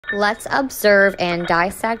Let's observe and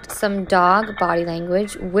dissect some dog body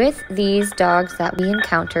language with these dogs that we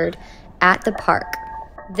encountered at the park.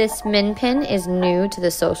 This min pin is new to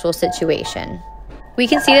the social situation. We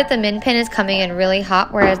can see that the min pin is coming in really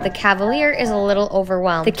hot, whereas the cavalier is a little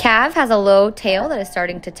overwhelmed. The cav has a low tail that is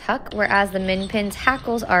starting to tuck, whereas the min pin's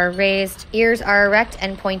hackles are raised, ears are erect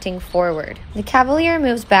and pointing forward. The cavalier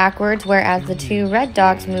moves backwards, whereas the two red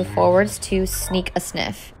dogs move forwards to sneak a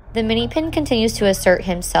sniff. The mini pin continues to assert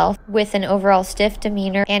himself with an overall stiff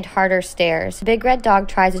demeanor and harder stares. The big red dog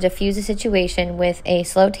tries to diffuse the situation with a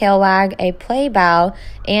slow tail wag, a play bow,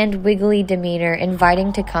 and wiggly demeanor,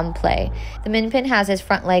 inviting to come play. The min pin has his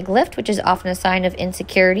front leg lift, which is often a sign of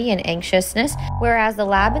insecurity and anxiousness, whereas the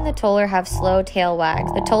lab and the toller have slow tail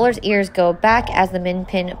wags. The toller's ears go back as the min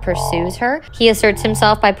pin pursues her. He asserts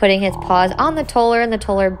himself by putting his paws on the toller, and the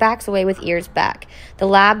toller backs away with ears back. The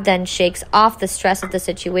lab then shakes off the stress of the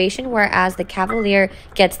situation, whereas the cavalier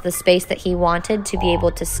gets the space that he wanted to be able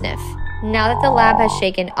to sniff. Now that the lab has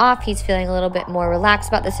shaken off, he's feeling a little bit more relaxed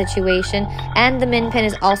about the situation, and the min pin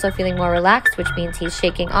is also feeling more relaxed, which means he's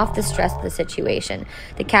shaking off the stress of the situation.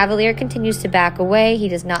 The cavalier continues to back away. He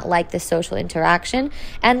does not like this social interaction,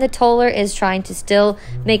 and the toller is trying to still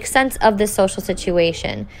make sense of this social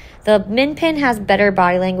situation. The min pin has better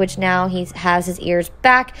body language now. He has his ears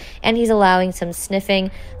back, and he's allowing some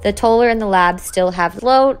sniffing. The toller and the lab still have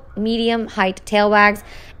low, medium, height tail wags,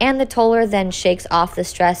 and the toller then shakes off the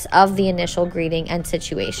stress of the initial greeting and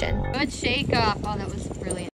situation. Good shake off. Oh, that was brilliant.